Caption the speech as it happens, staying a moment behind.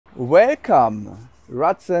Welcome,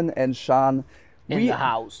 Rudson and Shawn. In the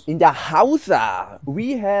house. In the house.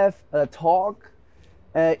 We have a talk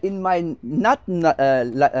in my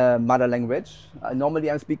mother language.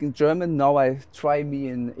 Normally I'm speaking German, now I try me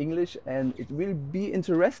in English and it will be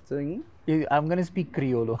interesting. I'm going to speak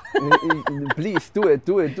Criollo. Please, do it.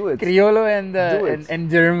 Criollo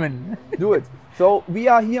and German. Do it. So we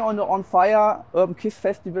are here on the On Fire Urban Kiz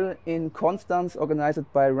Festival in Konstanz, organized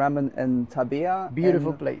by Raman and Tabea.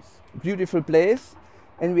 Beautiful place. Beautiful place.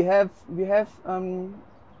 And we have a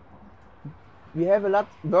lot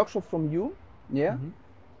workshop from you, yeah. Mm-hmm.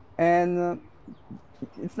 And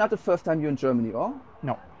it's not the first time you're in Germany, or?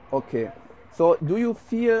 No. Okay. So do you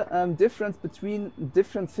feel difference between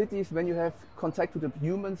different cities when you have contact with the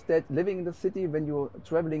humans that living in the city when you're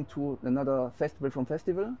traveling to another festival from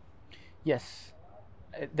festival? Yes,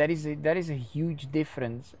 that is a huge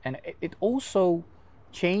difference, and it also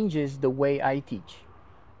changes the way I teach.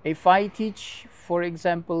 If I teach, for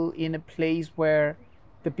example, in a place where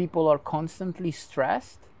the people are constantly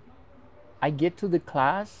stressed, I get to the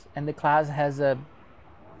class and the class has a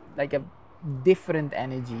different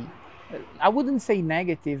energy. I wouldn't say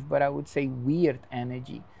negative, but I would say weird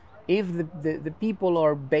energy. If the people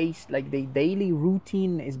are based, like the daily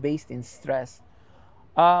routine is based in stress.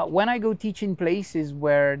 When I go teach in places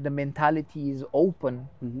where the mentality is open,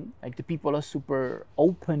 like the people are super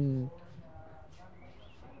open,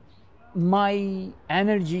 my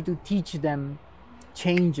energy to teach them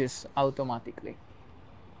changes automatically.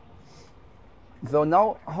 So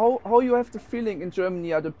now, how you have the feeling in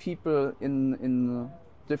Germany are the people in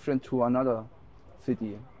different to another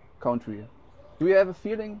city, country? Do you have a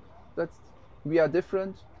feeling that we are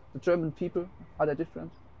different? The German people, are they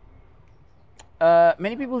different?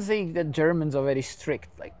 Many people say that Germans are very strict,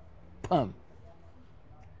 like, pum.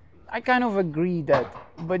 I kind of agree that,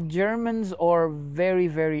 but Germans are very,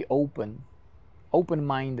 very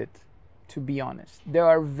open-minded, to be honest. They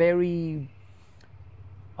are very,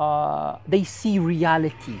 they see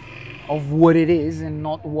reality of what it is and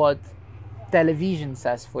not what television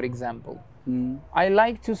says, for example. I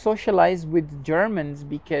like to socialize with Germans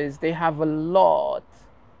because they have a lot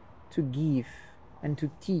to give and to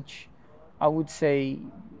teach, I would say,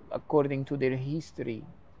 according to their history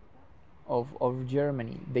of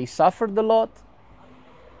Germany. They suffered a lot,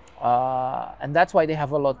 and that's why they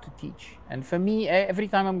have a lot to teach. And for me, every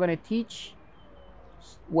time I'm going to teach,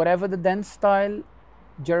 whatever the dance style,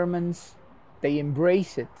 Germans, they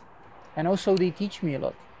embrace it. And also they teach me a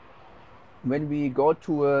lot. When we go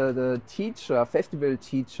to the teacher, festival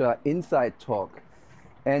teacher inside talk,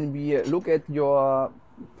 and we look at your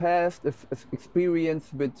past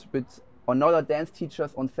experience with another dance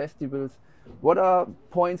teachers on festivals, what are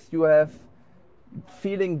points you have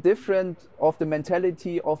feeling different of the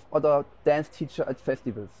mentality of other dance teacher at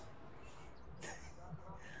festivals?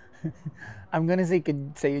 I'm gonna say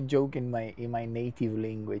a joke in my native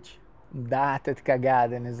language. Datet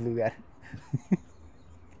cagada nesse lugar.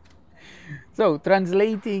 So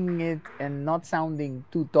translating it and not sounding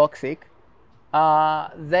too toxic,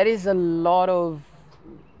 there is a lot of,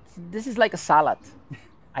 this is like a salad.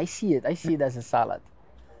 I see it as a salad.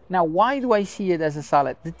 Now, why do I see it as a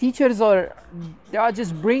salad? The teachers they are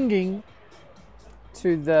just bringing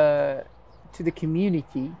to the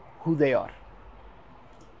community who they are.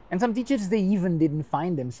 And some teachers, they even didn't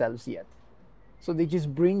find themselves yet. So they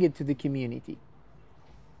just bring it to the community.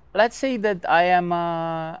 Let's say that I am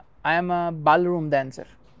a ballroom dancer.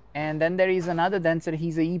 And then there is another dancer,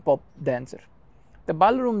 he's a hip-hop dancer. The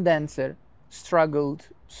ballroom dancer struggled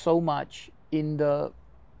so much in the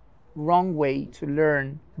wrong way to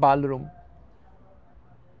learn ballroom,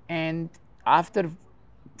 and after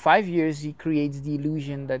 5 years he creates the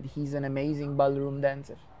illusion that he's an amazing ballroom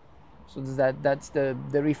dancer. So that's the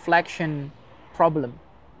reflection problem,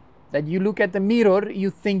 that you look at the mirror, you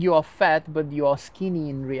think you are fat but you are skinny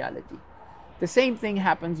in reality. The same thing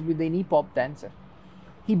happens with an hip-hop dancer.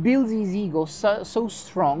 He builds his ego so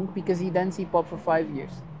strong because he danced hip-hop for 5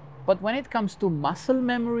 years, but when it comes to muscle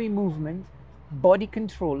memory, movement, body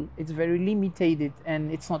control, it's very limited and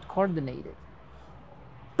it's not coordinated.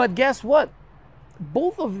 But guess what?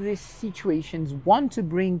 Both of these situations want to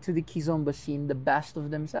bring to the Kizomba scene the best of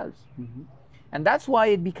themselves. And that's why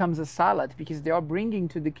it becomes a salad, because they are bringing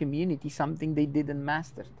to the community something they didn't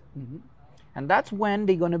master. And that's when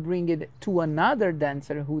they're going to bring it to another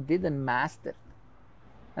dancer who didn't master.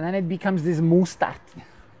 And then it becomes this mustard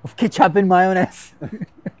of ketchup and mayonnaise.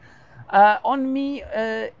 On me,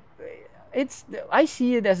 I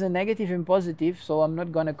see it as a negative and positive, so I'm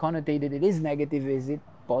not going to connotate it is negative, is it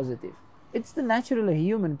positive. It's the natural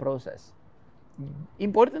human process.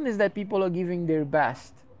 Important is that people are giving their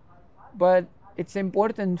best but it's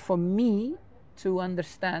important for me to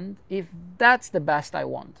understand if that's the best I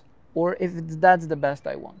want, or if that's the best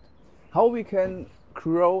I want. How we can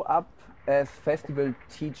grow up as festival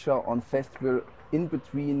teacher on festival, in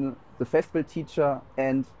between the festival teacher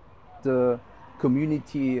and the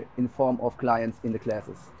community in form of clients in the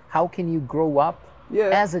classes. How can you grow up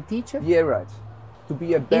as a teacher? Yeah, right. To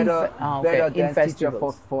be a better dance teacher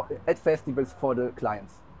at festivals for the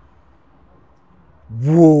clients.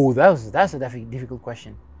 Whoa, that's a difficult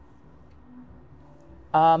question.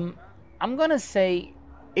 I'm gonna say,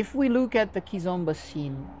 if we look at the Kizomba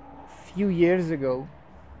scene a few years ago,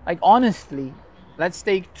 like honestly, let's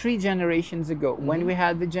take 3 generations ago, when we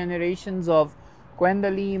had the generations of Gwenda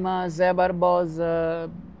Lima, Zé Barbosa,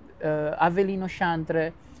 Avelino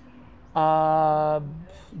Chantre,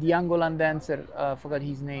 the Angolan dancer, forgot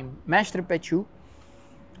his name, Mestre Pechu.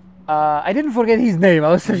 I didn't forget his name, I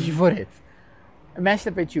was searching for it.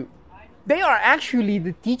 Mestre Pechu. They are actually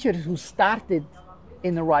the teachers who started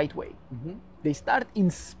in the right way. They start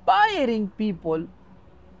inspiring people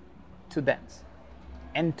to dance.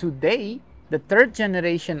 And today, the 3rd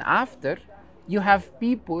generation after, you have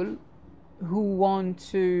people who want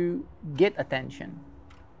to get attention.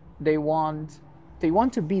 They want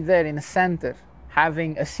to be there in the center,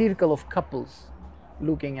 having a circle of couples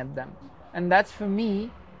looking at them. And that's, for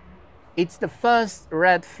me, it's the first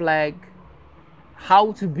red flag,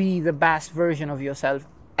 how to be the best version of yourself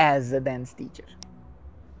as a dance teacher.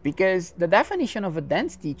 Because the definition of a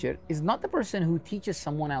dance teacher is not the person who teaches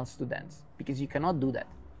someone else to dance, because you cannot do that.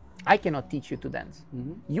 I cannot teach you to dance.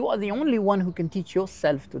 You are the only one who can teach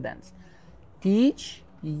yourself to dance. Teach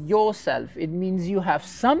yourself. It means you have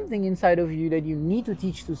something inside of you that you need to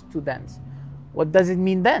teach to dance. What does it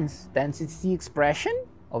mean, dance? Dance is the expression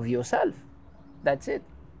of yourself. That's it.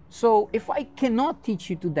 So if I cannot teach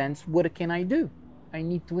you to dance, what can I do? I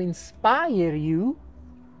need to inspire you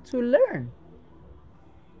to learn.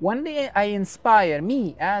 One day I inspire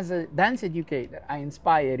me as a dance educator, I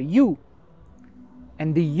inspire you,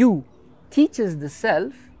 and the you teaches the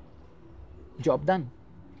self, job done.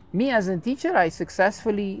 Me as a teacher, I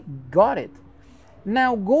successfully got it.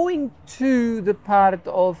 Now going to the part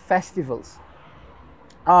of festivals.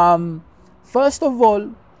 First of all,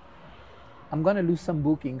 I'm gonna lose some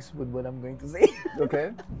bookings with what I'm going to say.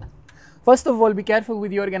 Okay. First of all, be careful with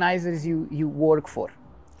the organizers you work for.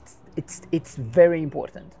 It's very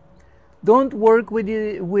important. Don't work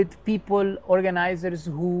with people, organizers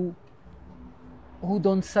who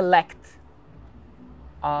don't select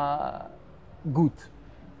good.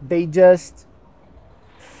 They just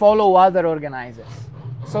follow other organizers.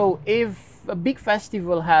 So if a big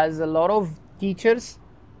festival has a lot of teachers,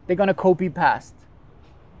 they're gonna copy past,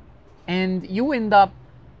 and you end up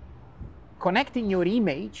connecting your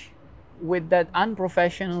image with that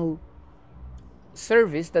unprofessional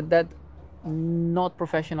service that not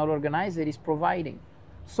professional organizer is providing.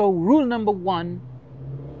 So rule number 1,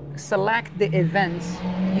 select the events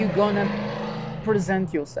you're gonna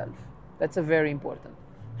present yourself. That's a very important.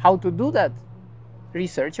 How to do that?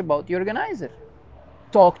 Research about the organizer.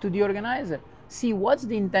 Talk to the organizer. See what's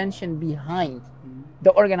the intention behind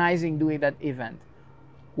the organizing doing that event.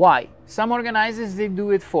 Why? Some organizers, they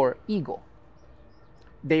do it for ego.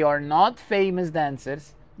 They are not famous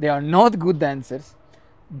dancers. They are not good dancers.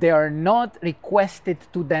 They are not requested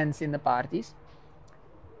to dance in the parties.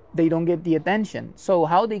 They don't get the attention. So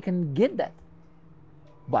how they can get that?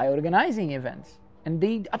 By organizing events. And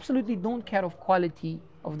they absolutely don't care of quality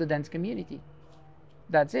of the dance community.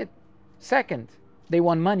 That's it. Second, they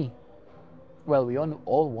want money. Well, we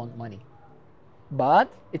all want money.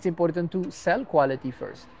 But it's important to sell quality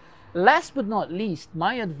first. Last but not least,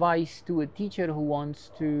 my advice to a teacher who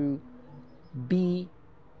wants to be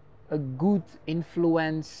a good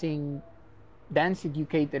influencing dance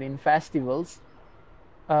educator in festivals,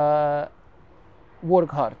 work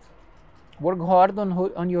hard. Work hard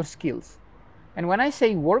on your skills. And when I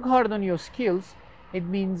say work hard on your skills, it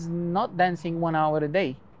means not dancing 1 hour a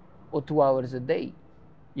day or 2 hours a day.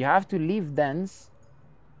 You have to live dance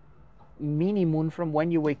minimum from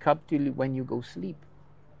when you wake up till when you go sleep.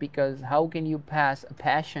 Because how can you pass a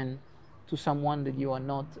passion to someone that you are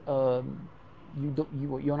not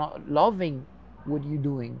you're not loving what you're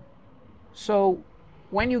doing? So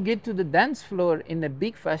when you get to the dance floor in a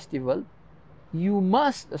big festival, you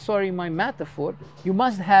must, sorry my metaphor, you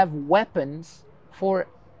must have weapons for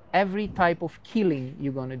every type of killing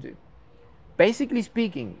you're gonna do. Basically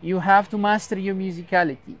speaking, you have to master your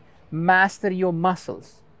musicality, master your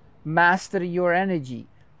muscles, master your energy,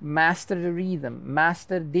 master the rhythm,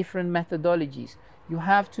 master different methodologies. You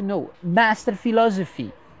have to know, master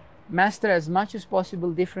philosophy. Master as much as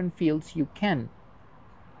possible different fields you can.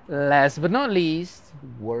 Last but not least,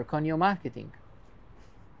 work on your marketing.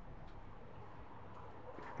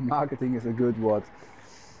 Marketing is a good word.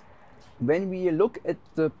 When we look at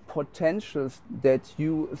the potentials that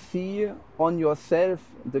you see on yourself,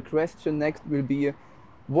 the question next will be,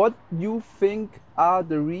 what you think are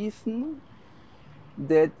the reason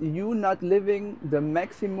that you not living the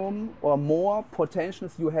maximum or more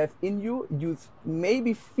potentials you have in you? You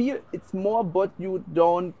maybe feel it's more, but you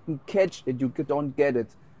don't catch it, you don't get it.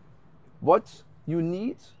 What you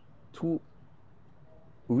need to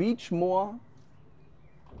reach more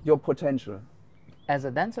your potential? As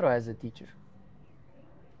a dancer or as a teacher?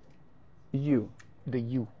 You. The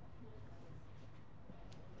you.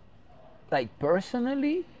 Like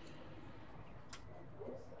personally,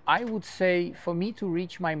 I would say for me to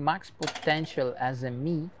reach my max potential as a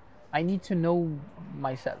me, I need to know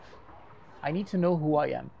myself. I need to know who I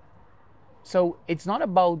am. So it's not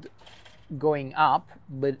about going up,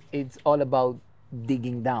 but it's all about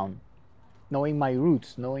digging down, knowing my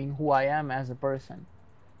roots, knowing who I am as a person.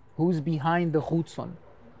 Who's behind the Rudson?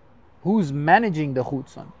 Who's managing the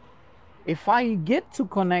Rudson? If I get to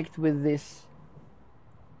connect with this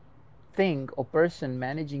thing or person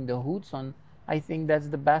managing the Rudson, I think that's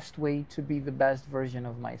the best way to be the best version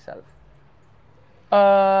of myself.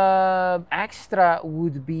 Extra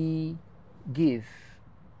would be give.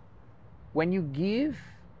 When you give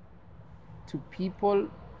to people,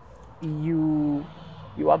 you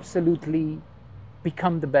absolutely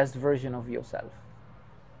become the best version of yourself.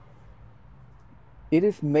 It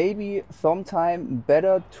is maybe sometimes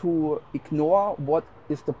better to ignore what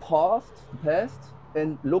is the past,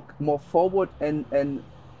 and look more forward and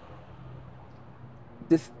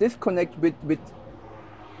disconnect with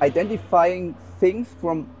identifying things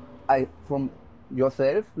from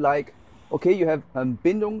yourself. Like, okay, you have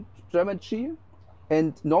Bindungsstrategy,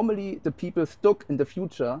 and normally the people stuck in the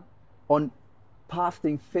future on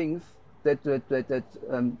passing things that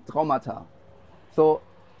traumata. So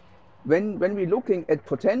when we're looking at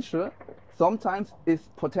potential, sometimes is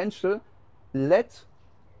potential let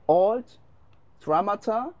old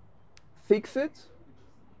traumata, fix it,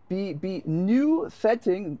 be new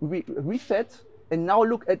setting, reset, and now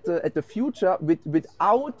look at the future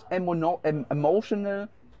without emotions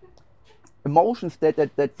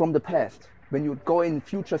that from the past when you go in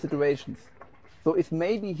future situations. So it's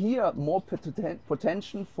maybe here more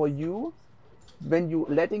potential for you when you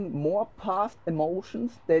letting more past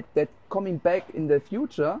emotions that coming back in the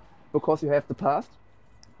future because you have the past.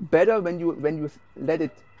 Better when you let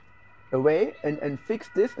it away and fix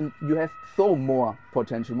this, and you have so more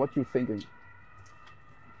potential. What you thinking?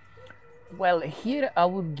 Well, here I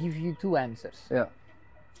would give you two answers. Yeah.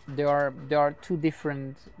 There are two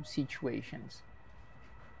different situations.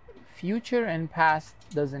 Future and past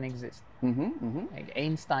doesn't exist. Like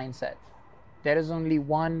Einstein said, there is only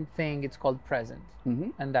one thing, it's called present,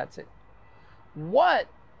 and that's it. What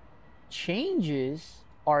changes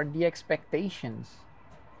are the expectations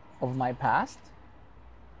of my past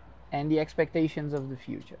and the expectations of the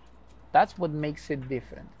future. That's what makes it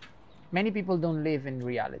different. Many people don't live in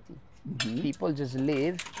reality. People just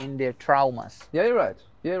live in their traumas. Yeah, you're right.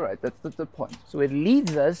 Yeah, you're right. That's the point. So it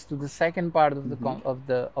leads us to the second part of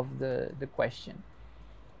the question.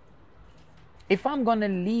 If I'm gonna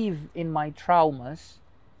live in my traumas,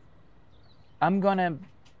 I'm gonna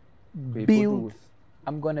build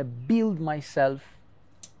myself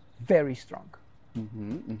very strong.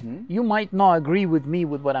 You might not agree with me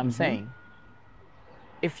with what I'm saying.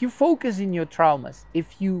 If you focus in your traumas,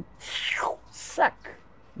 if you suck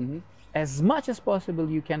as much as possible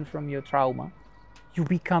you can from your trauma, you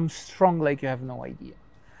become strong like you have no idea.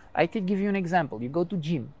 I could give you an example. You go to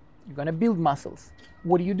gym, you're gonna build muscles.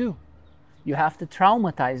 What do? You have to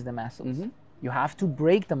traumatize the muscles. You have to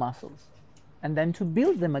break the muscles and then to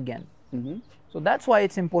build them again. So that's why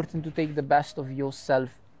it's important to take the best of yourself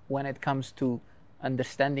when it comes to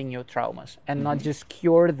understanding your traumas and not just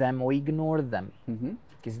cure them or ignore them,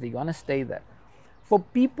 because they're gonna stay there. For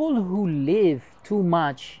people who live too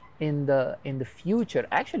much in the future,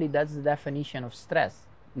 actually that's the definition of stress.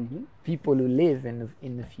 People who live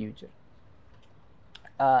in the future.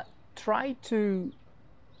 Try to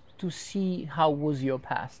see how was your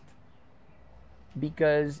past,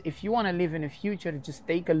 because if you want to live in the future, just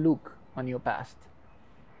take a look on your past.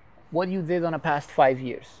 What you did on the past 5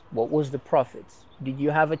 years, what was the profits? Did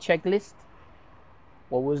you have a checklist?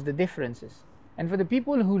 What was the differences? And for the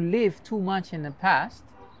people who live too much in the past,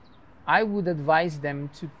 I would advise them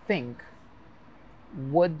to think,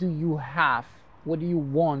 what do you have? What do you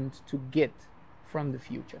want to get from the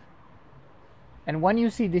future? And when you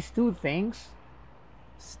see these two things,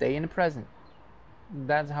 stay in the present.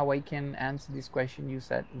 That's how I can answer this question you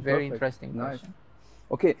said. Very Perfect. interesting Nice. question.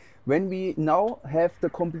 Okay, when we now have the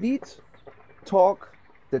complete talk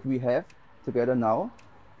that we have together now,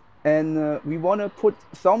 and we want to put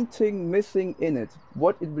something missing in it,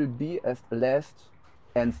 what it will be as the last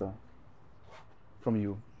answer from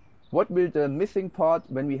you? What will the missing part,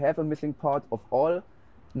 when we have a missing part of all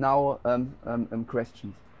now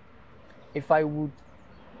questions? If I would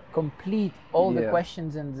complete all the Yeah.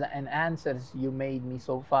 questions and answers you made me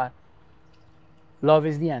so far, love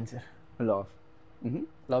is the answer. Love. Mhm.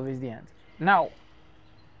 Love is the answer. Now,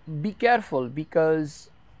 be careful, because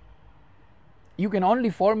you can only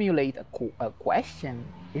formulate a question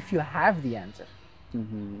if you have the answer.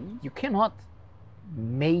 Mhm. You cannot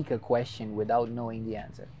make a question without knowing the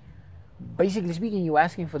answer. Basically speaking, you're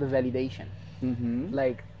asking for the validation. Mhm.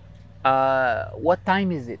 Like, what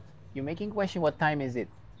time is it? You're making a question, what time is it?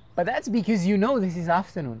 But that's because you know this is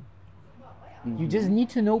afternoon. You just need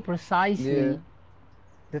to know precisely Yeah.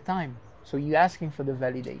 the time. So you're asking for the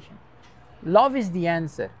validation. Love is the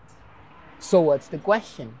answer. So what's the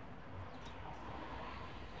question?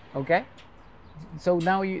 Okay? So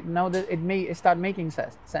now that it may start making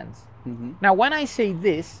sense. Mhm. Now, when I say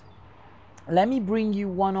this, let me bring you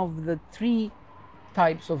one of the 3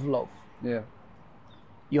 types of love. Yeah.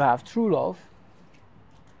 You have true love,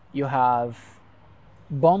 you have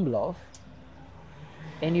bomb love,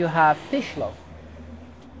 and you have fish love.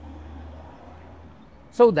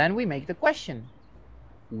 So then we make the question,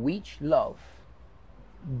 which love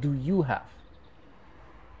do you have?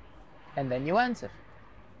 And then you answer.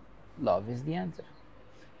 Love is the answer.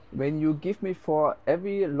 When you give me for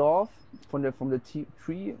every love from the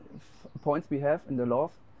 3 points we have in the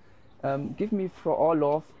love, give me for all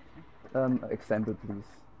love example, please.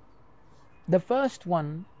 The first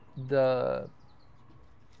one, the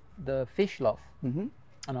fish love. Mm-hmm.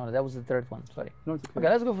 Oh no, that was the third one. Sorry. No, it's okay. Okay,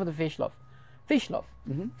 let's go for the fish love. Fish love.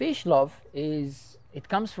 Mm-hmm. Fish love it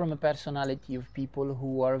comes from a personality of people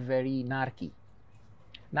who are very narky.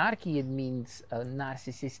 Narky, it means a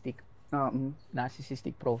narcissistic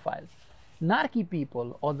profile. Narky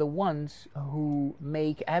people are the ones who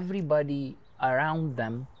make everybody around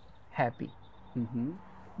them happy. Mm-hmm.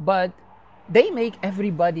 But they make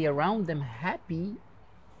everybody around them happy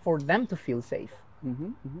for them to feel safe.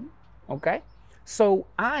 Mm-hmm. Mm-hmm. Okay? So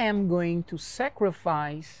I am going to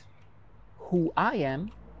sacrifice who I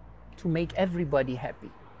am to make everybody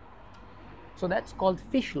happy. So that's called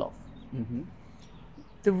fish love. Mm-hmm.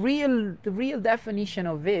 The real definition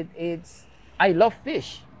of it is, I love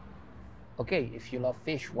fish. Okay, if you love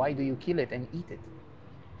fish, why do you kill it and eat it?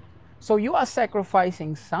 So you are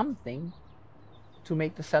sacrificing something to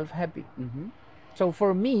make the self happy. Mm-hmm. So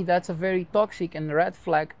for me, that's a very toxic and red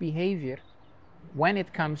flag behavior when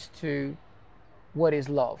it comes to what is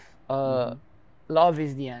love. Love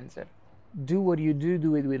is the answer. Do what you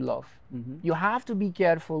do it with love. Mm-hmm. You have to be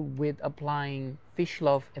careful with applying fish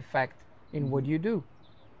love effect in what you do.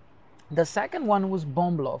 The second one was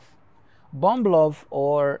bomb love. Bomb love,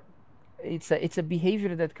 or it's a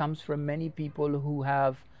behavior that comes from many people who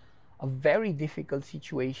have a very difficult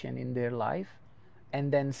situation in their life,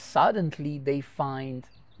 and then suddenly they find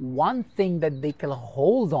one thing that they can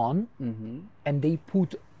hold on, and they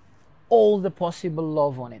put all the possible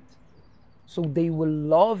love on it. So they will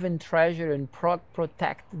love and treasure and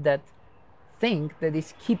protect that thing that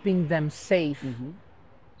is keeping them safe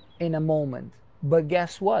in a moment. But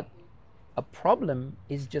guess what? A problem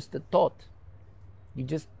is just a thought. You're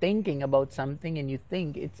just thinking about something and you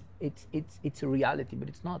think it's a reality, but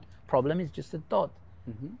it's not. Problem is just a thought.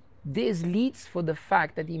 This leads for the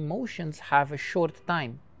fact that emotions have a short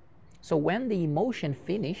time. So when the emotion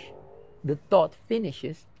finish, the thought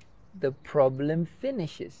finishes, the problem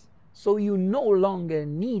finishes. So you no longer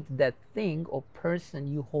need that thing or person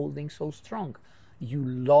you holding so strong. You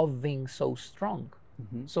loving so strong.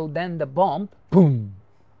 So then the bomb, boom,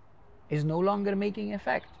 is no longer making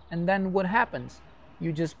effect. And then what happens?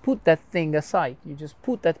 You just put that thing aside. You just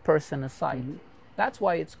put that person aside. That's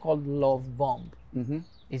why it's called love bomb.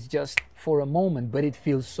 It's just for a moment, but it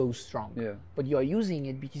feels so strong. Yeah. But you are using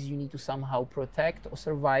it because you need to somehow protect or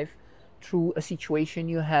survive through a situation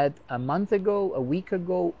you had a month ago, a week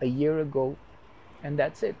ago, a year ago, and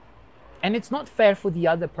that's it. And it's not fair for the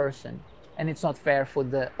other person, and it's not fair for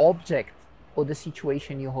the object or the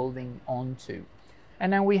situation you're holding on to.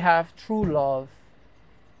 And then we have true love,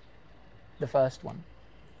 the first one.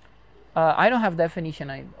 I don't have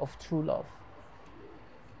definition of true love.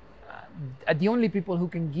 The only people who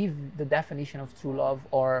can give the definition of true love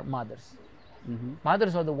are mothers.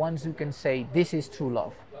 Mothers are the ones who can say, this is true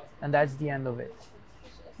love. and that's the end of it.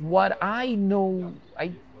 What I know,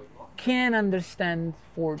 I can understand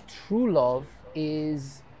for true love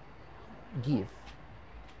is give.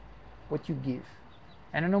 What you give.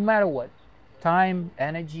 And no matter what, time,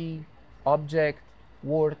 energy, object,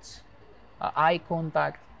 words, eye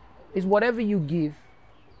contact, is whatever you give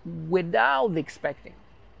without expecting.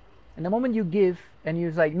 And the moment you give and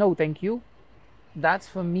you're like, no, thank you, that's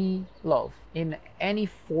for me love, in any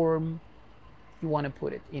form you want to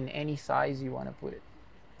put it, in any size you want to put it.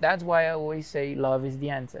 That's why I always say love is the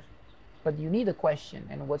answer. But you need a question.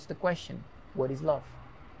 And what's the question? What is love?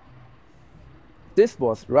 This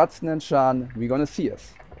was Rudson and Shawn. We're gonna see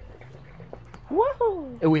us.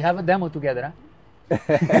 Woohoo! We have a demo together,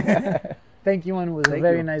 huh? Thank you, man. It was a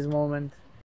very nice moment.